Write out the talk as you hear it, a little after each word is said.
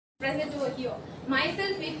present over here.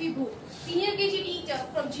 Myself, Hetvi Bhut, senior KG teacher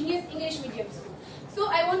from Genius English Medium School. So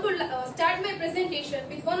I want to start my presentation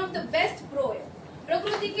with one of the best proverb.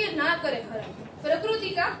 प्रकृति के ना करे हरण, प्रकृति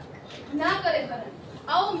का ना करे हरण.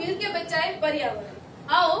 आओ मिलके बचाए पर्यावरण.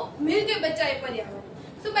 आओ मिलके बचाए पर्यावरण.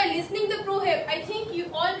 So by listening the proverb, I think you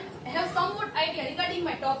all have somewhat idea regarding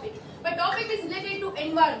my topic. My topic is related to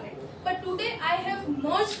environment. But today I have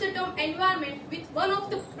merged the term environment with one of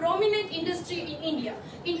the prominent industry in India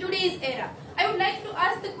in today's era. I would like to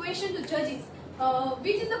ask the question to judges.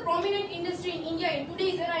 Which is the prominent industry in India in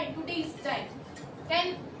today's era, in today's time?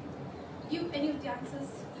 Can you any of the answers?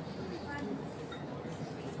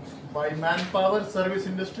 By manpower, service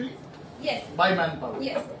industry? Yes. By manpower?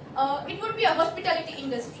 Yes. It would be a hospitality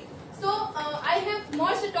industry. So I have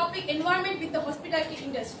merged the topic environment with the hospitality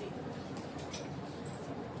industry.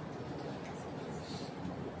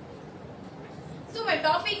 So my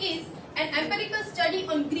topic is an empirical study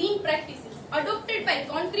on green practices adopted by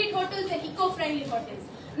concrete hotels and eco-friendly hotels.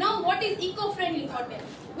 Now what is eco-friendly hotel?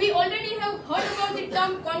 We already have heard about the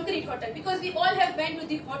term concrete hotel because we all have went to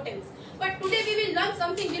the hotels. But today we will learn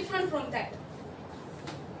something different from that.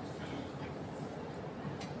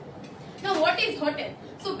 Now what is hotel?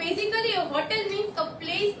 So basically a hotel means a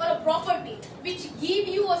place or a property which give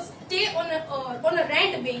you a stay on a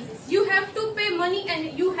rent basis. You have to pay money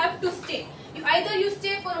and you have to stay. Either you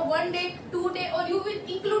stay for a 1 day, 2 day, or you will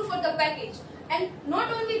include for the package. And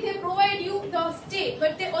not only they provide you the stay,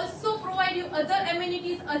 but they also provide you other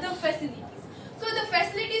amenities, other facilities. So the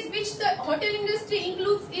facilities which the hotel industry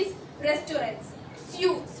includes is restaurants,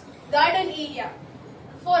 suites, garden area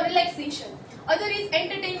for relaxation. Other is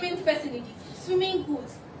entertainment facilities, swimming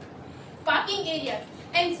pools, parking areas,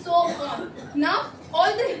 and so on. Now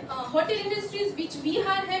all the hotel industries which we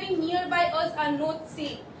are having nearby us are not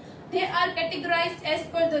same. They are categorized as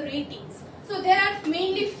per the ratings. So there are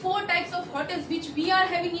mainly 4 types of hotels which we are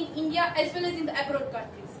having in India as well as in the abroad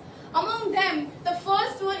countries. Among them, the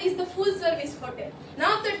first one is the full service hotel.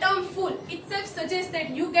 Now the term full itself suggests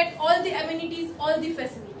that you get all the amenities, all the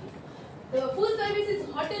facilities. The full services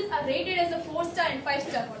hotels are rated as a 4-star and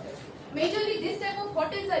 5-star hotels. Majorly this type of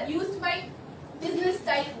hotels are used by business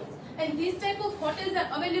tycoons. And these type of hotels are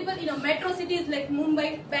available in metro cities like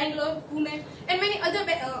Mumbai, Bangalore, Pune, and many other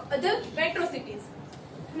metro cities.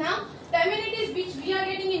 Now, the amenities which we are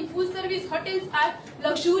getting in full service hotels are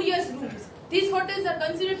luxurious rooms. These hotels are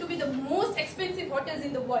considered to be the most expensive hotels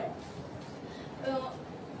in the world.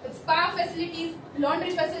 Spa facilities, laundry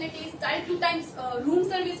facilities, time-to-time room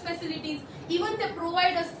service facilities. Even they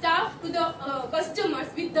provide a staff to the customers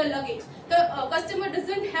with the luggage. The customer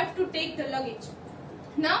doesn't have to take the luggage.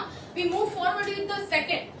 Now we move forward with the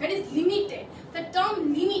second, that is limited. The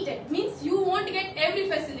term limited means you won't get every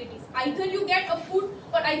facilities. Either you get a food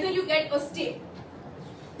or either you get a stay.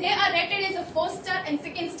 They are rated as a 1st-star and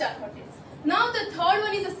 2nd-star hotels. Now the third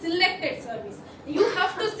one is a selected service. You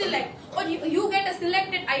have to select or you get a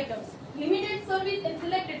selected items. Limited service and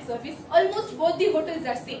selected service, almost both the hotels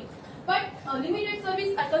are same. But limited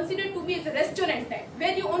service are considered to be as a restaurant type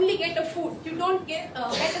where you only get a food, you don't get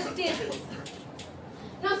a stay base.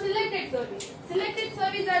 Now selected service. Selected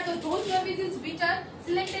service are those services which are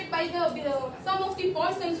selected by some of the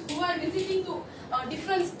persons who are visiting to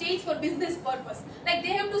different states for business purpose. Like they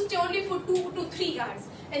have to stay only for 2 to 3 hours.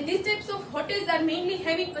 And these types of hotels are mainly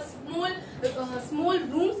having a small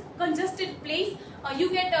rooms, congested place.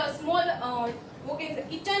 You get a small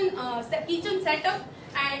kitchen setup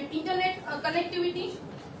and internet connectivity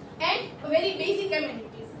and very basic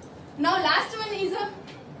amenities. Now last one is a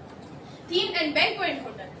theme and banquet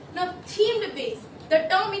hotel. Now themed base, the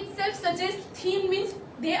term itself suggests theme means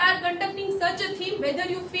they are conducting such a theme whether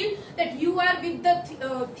you feel that you are with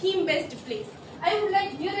the theme based place. I would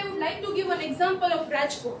like to give an example of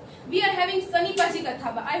Rajkot. We are having Sunny Bhaji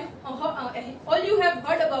Ka Dhaba. All you have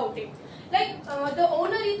heard about it. Like the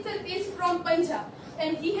owner itself is from Punjab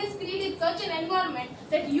and he has created such an environment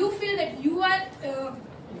that you feel that you are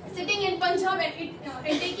sitting in Punjab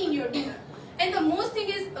and taking your dinner. And the most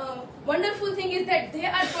wonderful thing is that they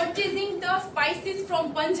are purchasing the spices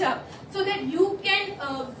from Punjab so that you can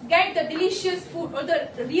get the delicious food or the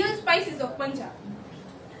real spices of Punjab.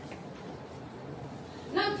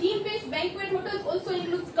 Now theme-based banquet hotels also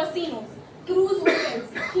includes casinos, cruise hotels,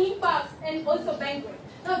 theme parks and also banquet.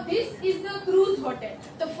 Now this is the cruise hotel.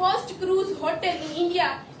 The first cruise hotel in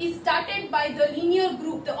India is started by the linear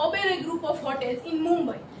group, the Oberoi group of hotels in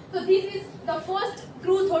Mumbai. So this is the first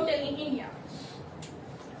cruise hotel in India.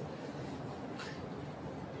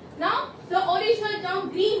 Now the original term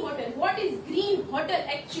green hotel. What is green hotel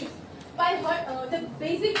actually? The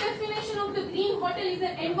basic definition of the green hotel is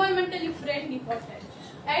an environmentally friendly hotel.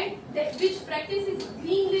 and which practices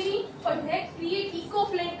green living or that create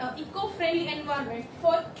eco-friendly environment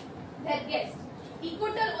for their guests.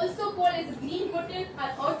 Ecotel, also called as green hotel,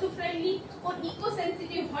 are ortho-friendly or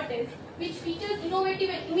eco-sensitive hotels which features innovative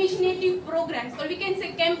and imaginative programs, or we can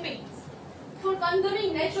say campaigns, for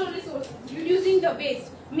conserving natural resources, reducing the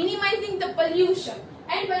waste, minimizing the pollution,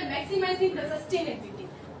 and while maximizing the sustainability.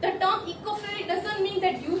 The term eco-friendly doesn't mean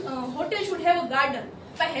that hotel should have a garden.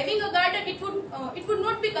 By having a garden, it would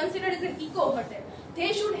not be considered as an eco-hotel.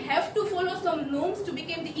 They should have to follow some norms to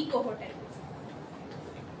become the eco-hotel.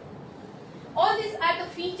 All these are the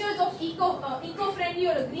features of eco-friendly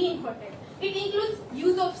or a green hotel. It includes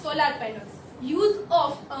use of solar panels, use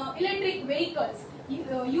of electric vehicles,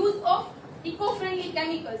 use of eco-friendly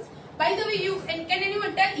chemicals. By the way, can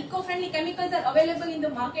anyone tell eco-friendly chemicals are available in the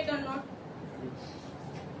market or not?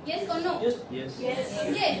 Yes or no? Yes.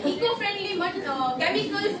 Yes. Eco-friendly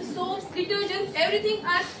chemicals, soaps, detergents, everything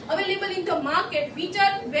are available in the market, which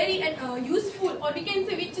are very useful, or we can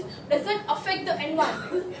say which doesn't affect the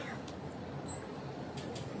environment.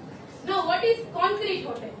 Now, what is concrete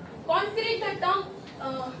hotel? Concrete, the term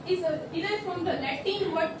is derived from the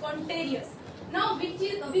Latin word conterius. Now, which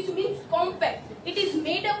means compact. It is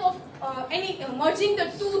made up of merging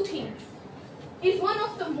the two things. Is one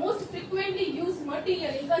of the most frequently used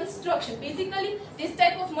material in construction. Basically, this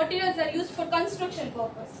type of materials are used for construction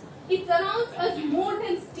purpose. It surrounds us more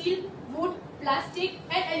than steel, wood, plastic,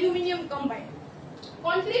 and aluminium combined.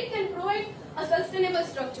 Concrete can provide a sustainable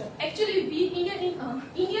structure. Actually, we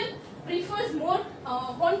Indian prefers more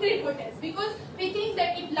concrete hotels because we think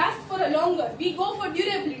that it lasts for a longer. We go for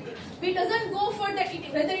durability. We doesn't go for that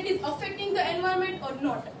whether it is affecting the environment or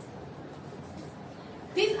not.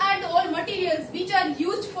 These are the all materials which are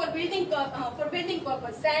used for building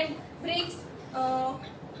purpose: sand, bricks,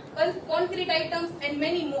 concrete items, and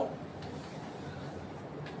many more.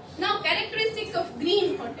 Now, characteristics of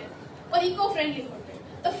green hotel or eco-friendly hotel.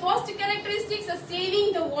 The first characteristics are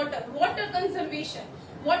saving the water, water conservation.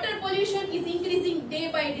 Water pollution is increasing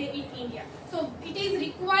day by day in India. So it is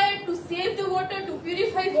required to save the water, to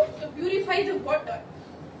purify the water.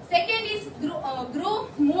 Second is grow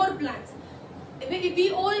more plants.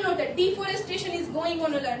 We all know that deforestation is going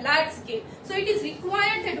on a large scale. So it is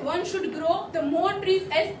required that one should grow the more trees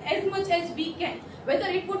as much as we can. Whether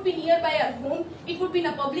it would be nearby our home, it would be in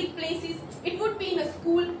a public places, it would be in a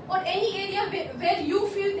school, or any area where you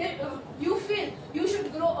feel you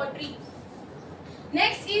should grow a tree.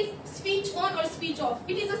 Next is switch on or switch off.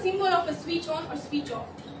 It is a symbol of a switch on or switch off.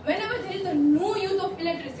 Whenever there is no use of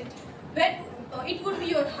electricity, it would be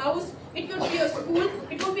your house, it could be your school,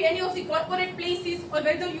 it could be any of the corporate places, or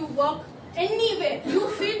whether you work, anywhere you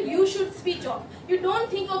feel you should switch off. You don't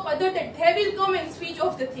think of other that they will come and switch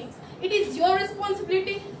off the things. It is your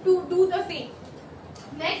responsibility to do the same.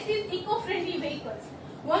 Next is eco-friendly vehicles.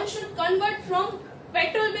 One should convert from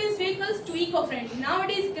petrol-based vehicles to eco-friendly.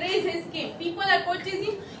 Nowadays, craze has came. People are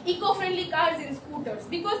purchasing eco-friendly cars and scooters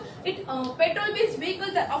because petrol-based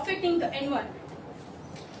vehicles are affecting the environment.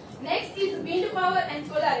 Next is wind power and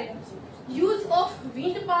solar energy. Use of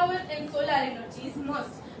wind power and solar energy is must.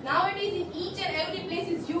 Nowadays, in each and every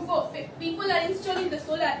places you go, people are installing the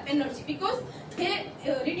solar energy because they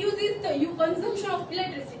reduces the consumption of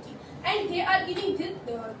electricity, and they are giving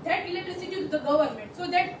that electricity to the government so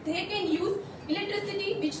that they can use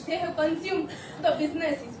electricity which they have consumed to the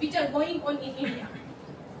businesses which are going on in India.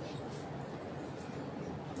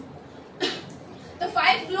 The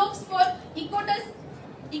 5 globes for Ecotel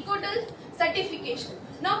certification.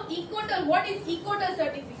 Now, what is Ecotel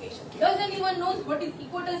certification? Does anyone knows what is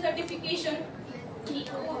Ecotel certification?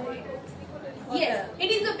 Yes,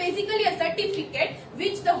 it is basically a certificate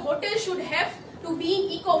which the hotel should have to being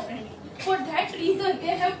eco-friendly. For that reason,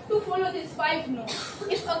 they have to follow these 5 norms.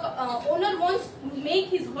 If a owner wants to make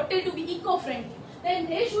his hotel to be eco-friendly, then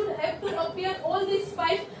they should have to appear all these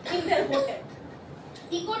 5 in their hotel.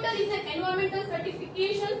 Ecotel is an environmental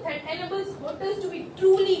certification that enables hotels to be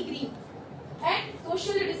truly green and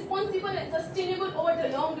socially responsible and sustainable over the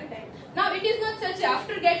longer time. Now, it is not such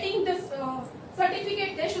after getting this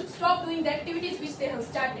certificate, they should stop doing the activities which they have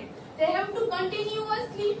started. They have to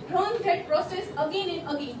continuously run that process again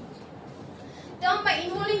and again. By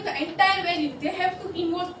involving the entire value, they have to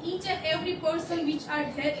involve each and every person which are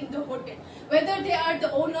there in the hotel. Whether they are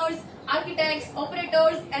the owners, architects,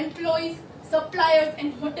 operators, employees, suppliers,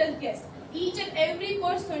 and hotel guests. Each and every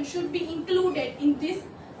person should be included in this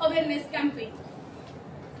awareness campaign.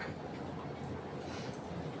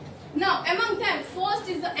 Now, among them, first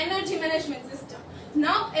is the energy management system.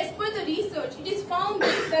 Now, as per the research, it is found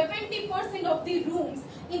that 70% of the rooms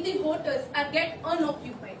in the hotels are get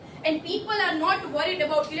unoccupied. and people are not worried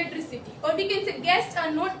about electricity, or we can say guests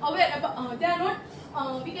are not aware about, they are not,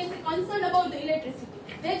 we can say concerned about the electricity.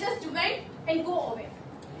 They just went and go away.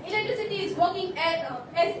 Electricity is working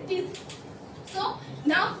as it is. So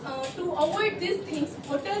now to avoid these things,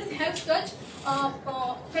 hotels have such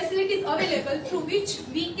facilities available through which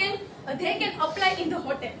we can they can apply in the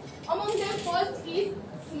hotel. Among them, first is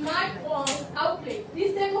smart outlet.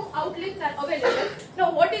 These type of outlets are available.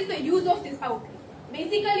 Now, what is the use of this outlet?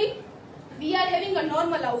 Basically, we are having a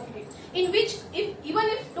normal outlet in which even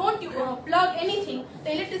if don't plug anything,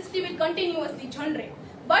 the electricity will continuously generate.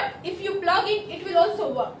 But if you plug in, it will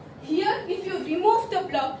also work. Here, if you remove the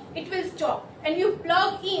plug, it will stop, and you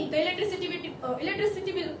plug in, the electricity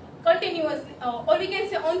will continuously, or we can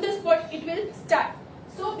say on the spot, it will start.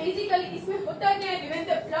 So basically, इसमें होता क्या है, when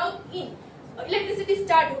the plug in, electricity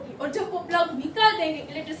start होगी, और जब वो plug निकाल देंगे,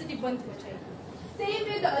 electricity बंद हो जाएगी. Same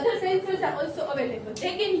way, the other sensors are also available.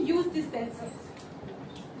 They can use these sensors.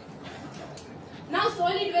 Now,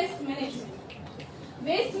 solid waste management.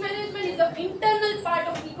 Waste management is an internal part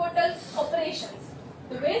of eco-hotel operations.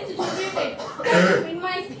 The waste generated from the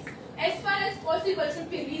premises, as far as possible, should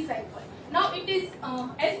be recycled. Now it is,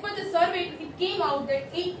 as per the survey, it came out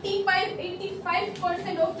that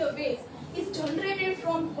 85% of the waste is generated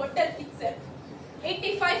from hotel itself.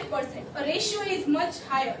 85%. A ratio is much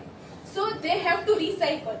higher. So they have to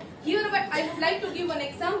recycle. Here I would like to give an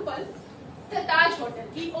example. The Taj Hotel.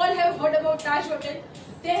 We all have heard about Taj Hotel.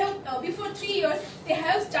 They have, before 3 years, they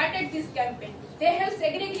have started this campaign. They have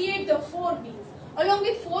segregated the 4 bins. Along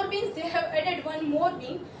with 4 bins, they have added one more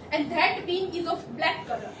bin, and that bin is of black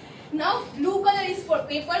color. Now, blue color is for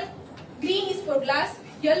paper, green is for glass,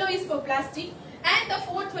 yellow is for plastic, and the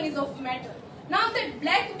 4th one is of metal. Now, that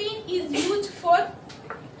black bin is used for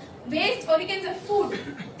waste, or we can say food.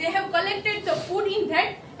 They have collected the food in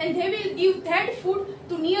that, and they will give that food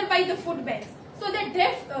to nearby the food banks, so that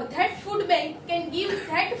that food bank can give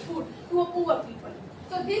that food to a poor people.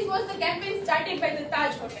 So this was the campaign started by the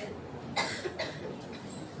Taj Hotel.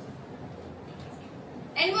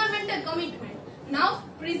 Environmental commitment. Now,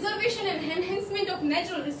 preservation and enhancement of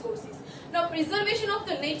natural resources. Now, preservation of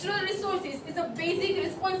the natural resources is a basic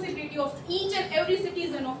responsibility of each and every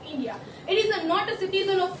citizen of India. It is not a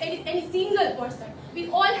citizen of any single person. We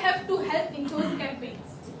all have to help in those campaigns.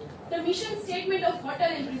 The mission statement of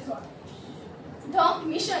hotel and resort. The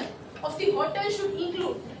mission of the hotel should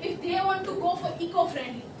include, if they want to go for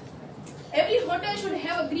eco-friendly, every hotel should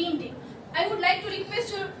have a green day. I would like to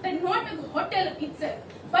request you that not a hotel itself,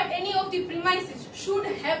 but any of the premises should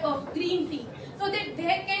have a green tea, so that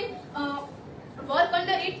they can work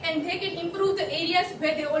under it and they can improve the areas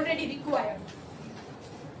where they already require.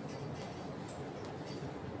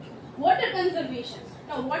 Water conservation.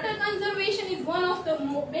 Now, water conservation is one of the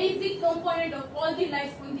basic components of all the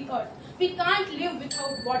life on the earth. We can't live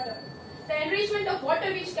without water. The enrichment of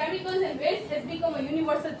water-rich chemicals and waste has become a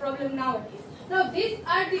universal problem nowadays. Now, these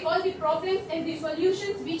are all the problems and the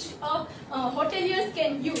solutions which hoteliers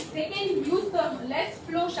can use. They can use the less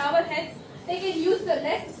flow shower heads. They can use the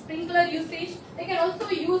less sprinkler usage. They can also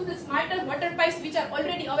use the smarter water pipes which are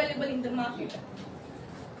already available in the market.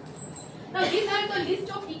 Now, these are the list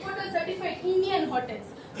of eco-hotel certified Indian hotels.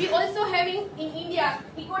 We also having in India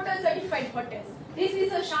eco-hotel certified hotels. This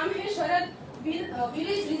is a Shamheshwarar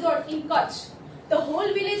village resort in Kutch. The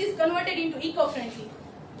whole village is converted into eco-friendly.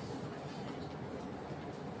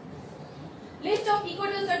 List of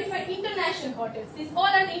eco-hotel certified international hotels. These all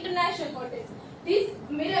are the international hotels. This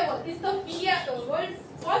Miraval is the world's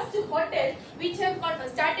first hotel which have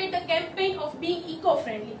started the campaign of being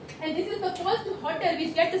eco-friendly, and this is the first hotel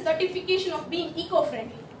which gets the certification of being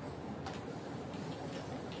eco-friendly.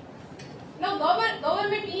 Now,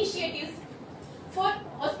 government initiatives for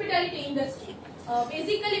hospitality industry.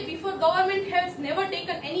 Basically, before, government has never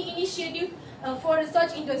taken any initiative for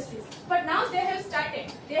such industries, but now they have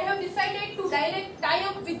started. They have decided to direct tie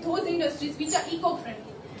up with those industries which are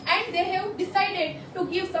eco-friendly, and they have decided to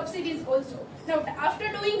give subsidies also. Now, after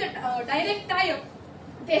doing the direct tie-up,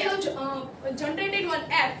 they have generated one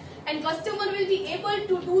app, and customer will be able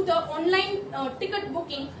to do the online ticket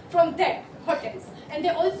booking from that hotels, and they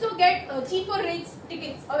also get cheaper rates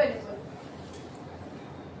tickets available.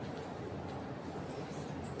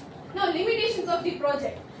 Now, limitations of the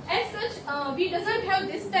project. As such, we doesn't have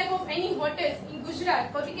this type of any hotels in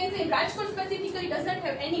Gujarat, or we can say Rajkot specifically doesn't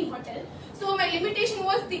have any hotel. So my limitation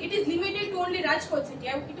was it is limited to only Rajkot city.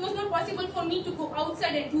 It was not possible for me to go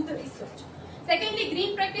outside and do the research. Secondly,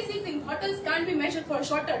 green practices in hotels can't be measured for a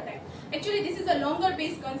shorter time. Actually, this is a longer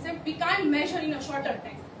based concept. We can't measure in a shorter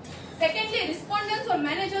time. Secondly, respondents or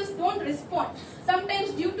managers don't respond,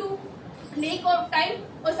 sometimes due to lack of time,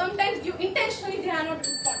 or sometimes you intentionally they are not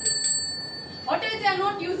responding. Hotels are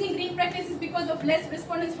not using green practices because of less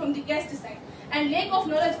respondents from the guest side and lack of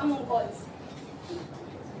knowledge among calls.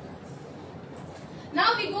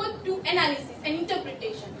 Now we go to analysis and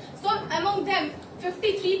interpretation. So among them,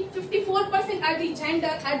 54% are the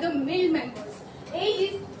gender, are the male members.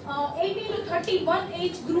 Age is 18 to 31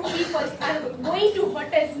 age group people are going to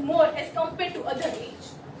hotels more as compared to other age.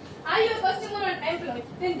 Are you a customer or employee?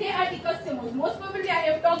 Then they are the customers. Most probably I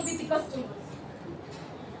have talked with the customers.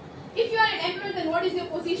 If you are an employee, then what is your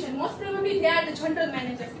position? Most probably they are the general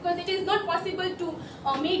managers, because it is not possible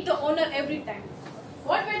to meet the owner every time.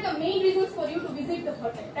 What were the main reasons for you to visit the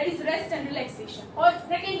hotel? That is rest and relaxation. Or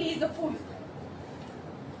secondly is the food.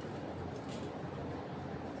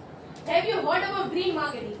 Have you heard about green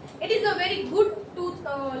marketing? It is a very good to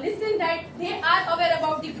listen that they are aware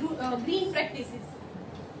about the green practices.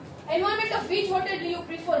 Environment of which hotel do you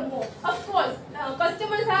prefer more? Of course,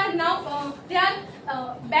 customers are now they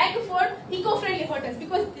are back for eco-friendly hotels,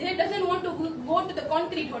 because they doesn't want to go to the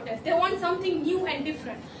concrete hotels. They want something new and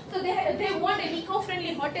different. So they want an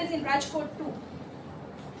eco-friendly hotels in Rajkot too.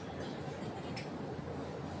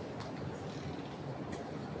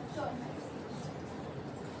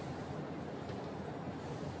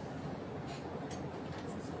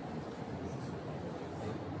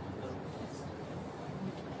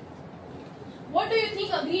 What do you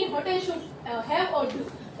think a green hotel should have or do?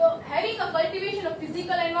 So having a cultivation of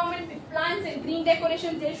physical environment with plants and green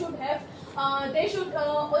decorations, they should have. They should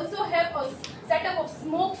also have a setup of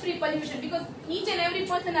smoke-free pollution, because each and every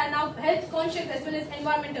person are now health conscious as well as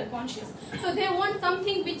environmental conscious. So they want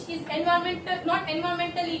something which is not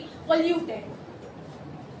environmentally polluted.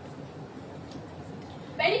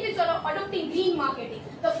 Benefits of adopting green marketing.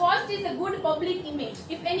 The first is a good public image.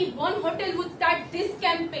 If any one hotel would start this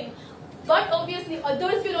campaign, but obviously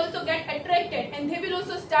others will also get attracted, and they will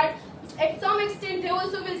also start, at some extent they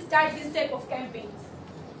also will start this type of campaigns.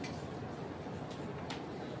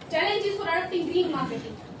 Challenges for adopting green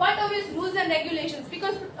marketing. But obvious rules and regulations,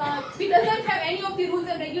 because we doesn't have any of the rules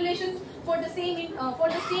and regulations for the same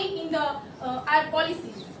in our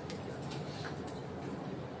policies.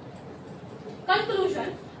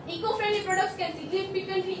 Conclusion. Eco-friendly products can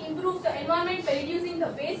significantly improve the environment by reducing the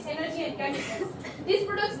waste, energy and chemicals. These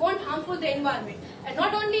products won't harmful the environment. And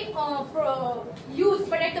not only use,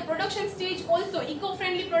 but at the production stage also,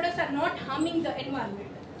 eco-friendly products are not harming the environment.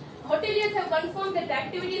 Hoteliers have confirmed that the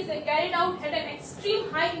activities they carried out had an extreme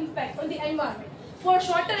high impact on the environment for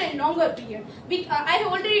shorter and longer period. I have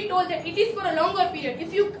already told that it is for a longer period.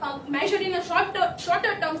 If you measure in a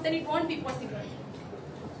shorter terms, then it won't be possible.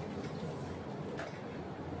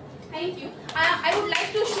 Thank you. I would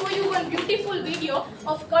like to show you one beautiful video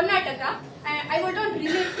of Karnataka. I will not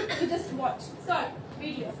relate to just watch. Sir,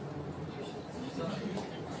 video.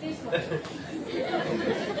 This one.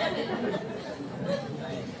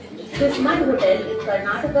 This one hotel in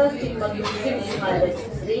Karnataka's Chikmagalur city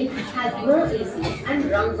harvests rain, has no AC and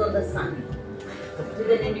runs on the sun.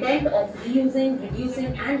 With an intent of reusing,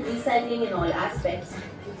 reducing and recycling in all aspects,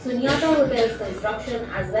 Sunyata Hotel's construction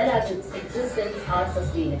as well as its existence are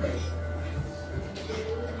sustainable.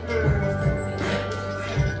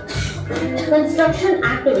 Construction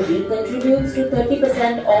activity contributes to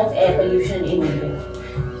 30% of air pollution in India.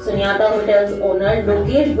 Sunyata Hotel's owner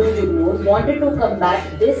Lokesh Gunjugnur wanted to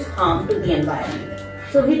combat this harm to the environment.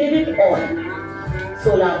 So he did it all.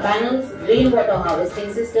 Solar panels, rainwater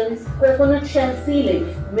harvesting systems, coconut shell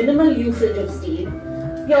sealing, minimal usage of steel,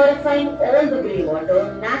 purifying all the grey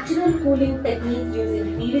water, natural cooling technique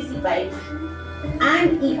using PVC pipes,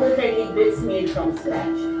 and eco-friendly bricks made from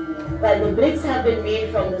scratch. While the bricks have been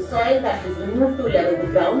made from the soil that is removed to level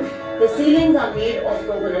the ground, the ceilings are made of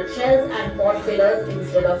coconut shells and pot pillars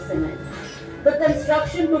instead of cement. The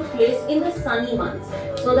construction took place in the sunny months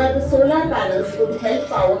so that the solar panels could help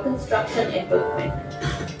power construction equipment.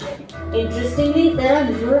 Interestingly, there are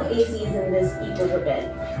no ACs in this eco-hotel.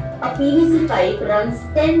 A PVC pipe runs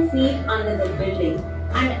 10 feet under the building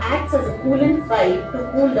and acts as a coolant pipe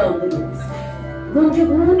to cool down the rooms.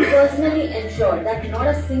 Gunjugnur personally ensured that not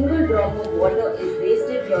a single drop of water is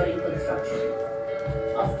wasted during construction.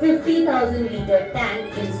 A 50,000 litre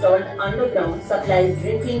tank installed underground supplies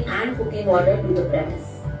drinking and cooking water to the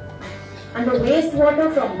premise. And the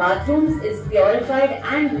wastewater from bathrooms is purified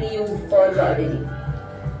and reused for gardening.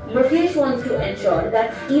 Lokesh wants to ensure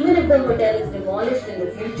that even if the hotel is demolished in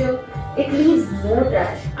the future, it leaves no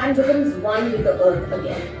trash and becomes one with the earth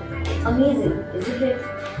again. Amazing, isn't it?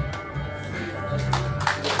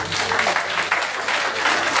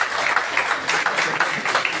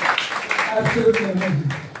 Absolutely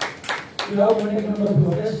amazing. You have only number of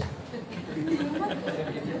hotels.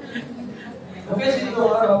 Lokesh is the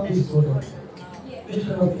owner of this hotel.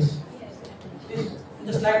 Mr. Lokesh. Please,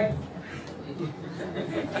 the slide.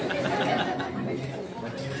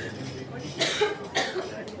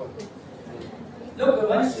 Look,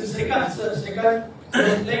 once Srikant was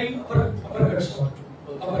playing uppercut shot.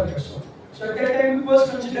 So at that time it was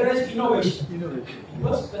considered as innovation. It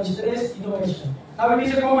was considered as innovation. Now it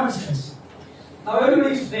is a common sense. Now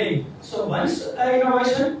everybody is playing. So once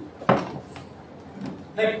innovation,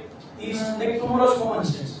 is like tomorrow's common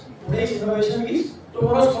sense. Today's innovation is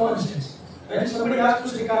tomorrow's common sense. When somebody asked to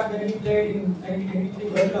Srikant when he played in 1993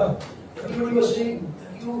 World Cup, everybody was saying,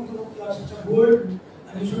 you are such a good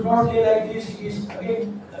and you should not play like this. It is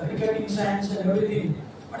again cricketing science and everything.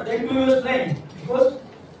 But that he was playing because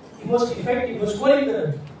it was effective, it was scoring the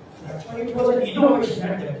run. That's why it was an innovation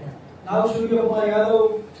at that time. Now Surya Kumar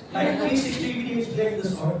Yadav, like 360 degrees playing the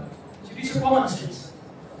score. So it is a common sense.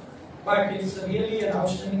 But it's really an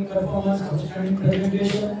outstanding performance, outstanding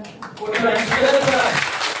presentation. What you are inspired for us.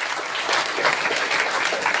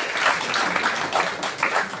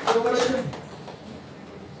 Question?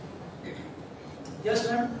 Yes,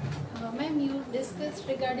 ma'am. Ma'am, you discussed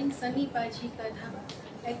regarding Sunny Paji ka dhaba.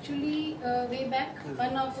 Actually, way back,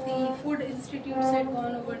 one of the food institutes had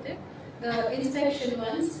gone over there, the inspection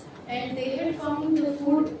ones, and they had found the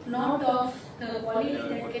food not of the quality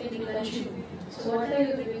that can be consumed. So what are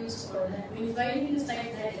your reviews for that? I mean, why did you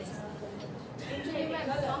cite that example?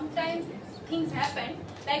 Sometimes things happen.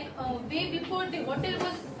 Like way before the hotel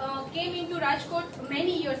was came into Rajkot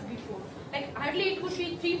many years before. Like hardly it could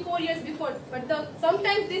be 3-4 years before. But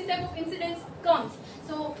sometimes this type of incidents comes.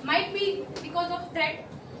 So might be because of that.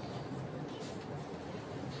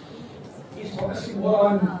 He's focusing more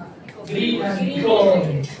on green and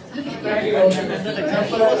eco.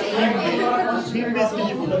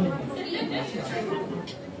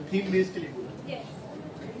 Theme based के लिए Yes.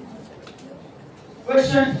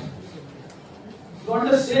 Question. You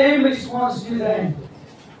want the same response till the end?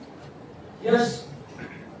 Yes.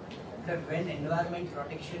 That when Environment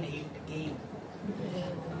Protection Act came,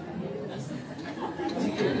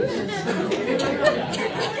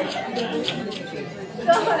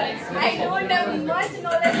 So I don't have much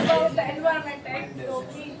knowledge about the Environment Act. So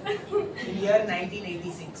please. in year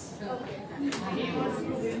 1986,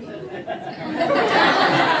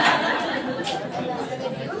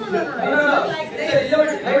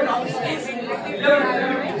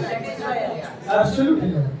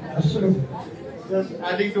 Absolutely. Absolutely. Just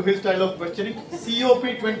adding to his style of questioning,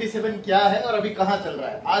 COP27 क्या है और अभी कहाँ चल रहा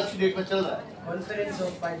है? आज की डेट में चल रहा है? Conference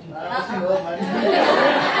of Party.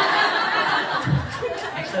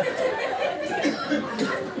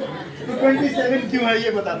 तो 27 क्यों है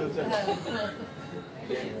ये बता दो सर।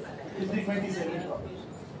 27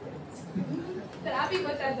 सर आप ही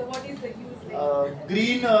बता दो what is the use?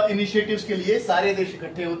 Green initiatives के लिए सारे देश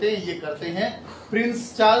इकट्ठे होते हैं, ये करते हैं।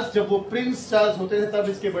 प्रिंस चार्ल्स, जब वो प्रिंस चार्ल्स होते थे तब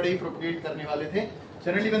इसके बड़े ही प्रोपेगेट करने वाले थे।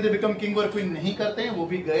 Generally when they become king और क्वीन नहीं करते हैं, वो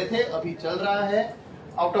भी गए थे, अभी चल रहा है।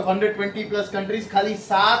 आउट ऑफ 120 प्लस कंट्रीज खाली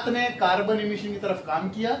 7 ने कार्बन इमिशन की तरफ काम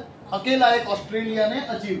किया, अकेला एक ऑस्ट्रेलिया ने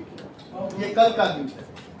अचीव किया। ये कल का न्यूज है।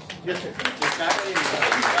 Yes, sir.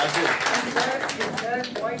 Third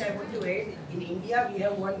point I want to add, in India we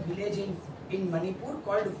have one village in Manipur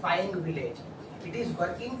called Flying Village. It is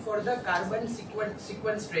working for the carbon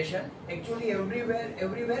sequestration. Actually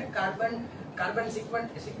everywhere carbon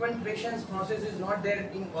sequestration process is not there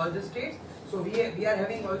in all the states. So we are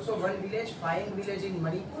having also one village, Flying Village in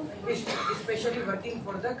Manipur, is especially working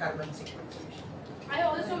for the carbon sequestration. I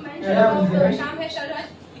also mentioned about the Shamhe Sharaj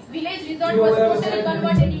village resort was totally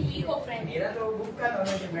converted into eco-friendly. मेरा तो book का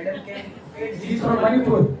knowledge है, madam के He is from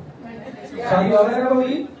Manipur. So are you aware about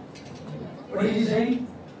it? What is he saying?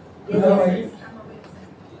 You know about it?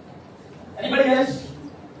 Anybody else?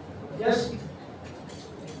 Yes.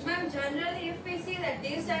 Ma'am, generally if we see that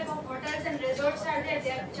these type of hotels and resorts are there,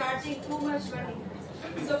 they are charging too much money.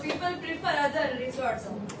 So people prefer other resorts.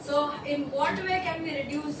 So in what way can we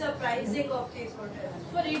reduce the pricing of these hotels?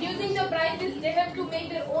 For reducing the prices, they have to make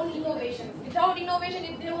their own innovations. Without innovation,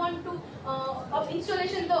 if they want to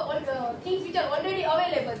installation the things which are already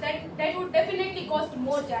available, that would definitely cost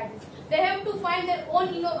more charges. They have to find their own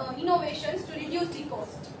innovations to reduce the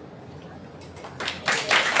cost.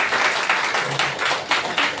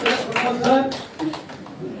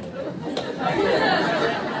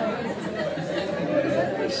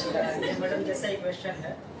 Madam जैसा ही question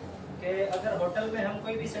है कि अगर hotel में हम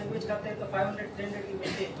कोई भी sandwich खाते हैं तो 500-300 की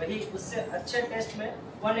मिलती है, वही उससे अच्छे टेस्ट में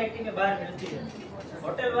 180 में बाहर मिलती है।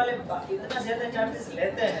 होटल वाले इतना ज्यादा चार्जेस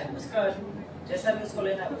लेते हैं, उसका जैसा भी उसको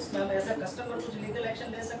लेना है, उसमें हम ऐसा कस्टमर कुछ लीगल एक्शन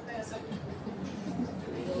ले सकते हैं sir?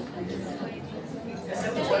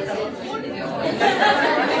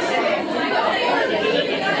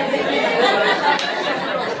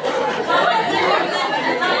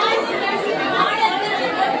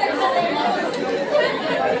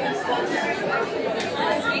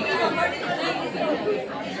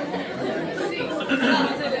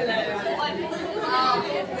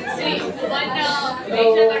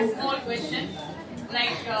 One small question.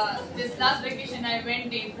 Like this last vacation, I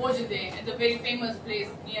went in Bhut, at the very famous place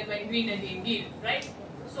nearby Greenery in Gir, right?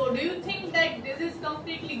 So, do you think that this is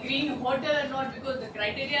completely green hotel or not? Because the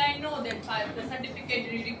criteria I know that the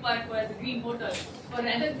certificate is required for as a green hotel. But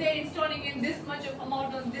rather than installing in this much of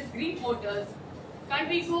amount on this green hotels, can't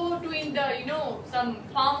we go to in the some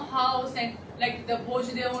farmhouse and like the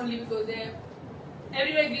Bhut only because they have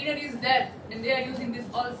everywhere greenery is there and they are using this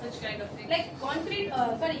all such kind of things. Like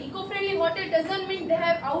eco-friendly hotel doesn't mean they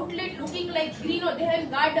have outlet looking like green or they have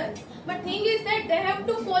gardens. But thing is that they have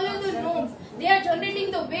to follow the norms. They are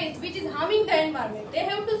generating the waste which is harming the environment. They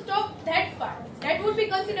have to stop that part. That would be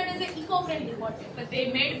considered as an eco-friendly hotel. But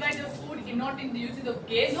they made by the food, not in the usage of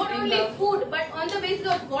gas. Not only food, but on the basis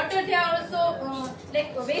of water, they are also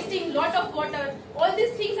wasting lot of water. All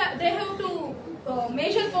these things they have to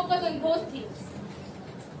measure focus on those things.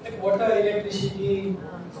 Like water, electricity,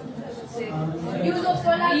 Use of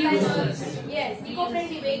solar panels, yes,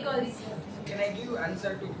 eco-friendly vehicles. Can I give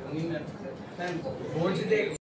answer to Ma'am?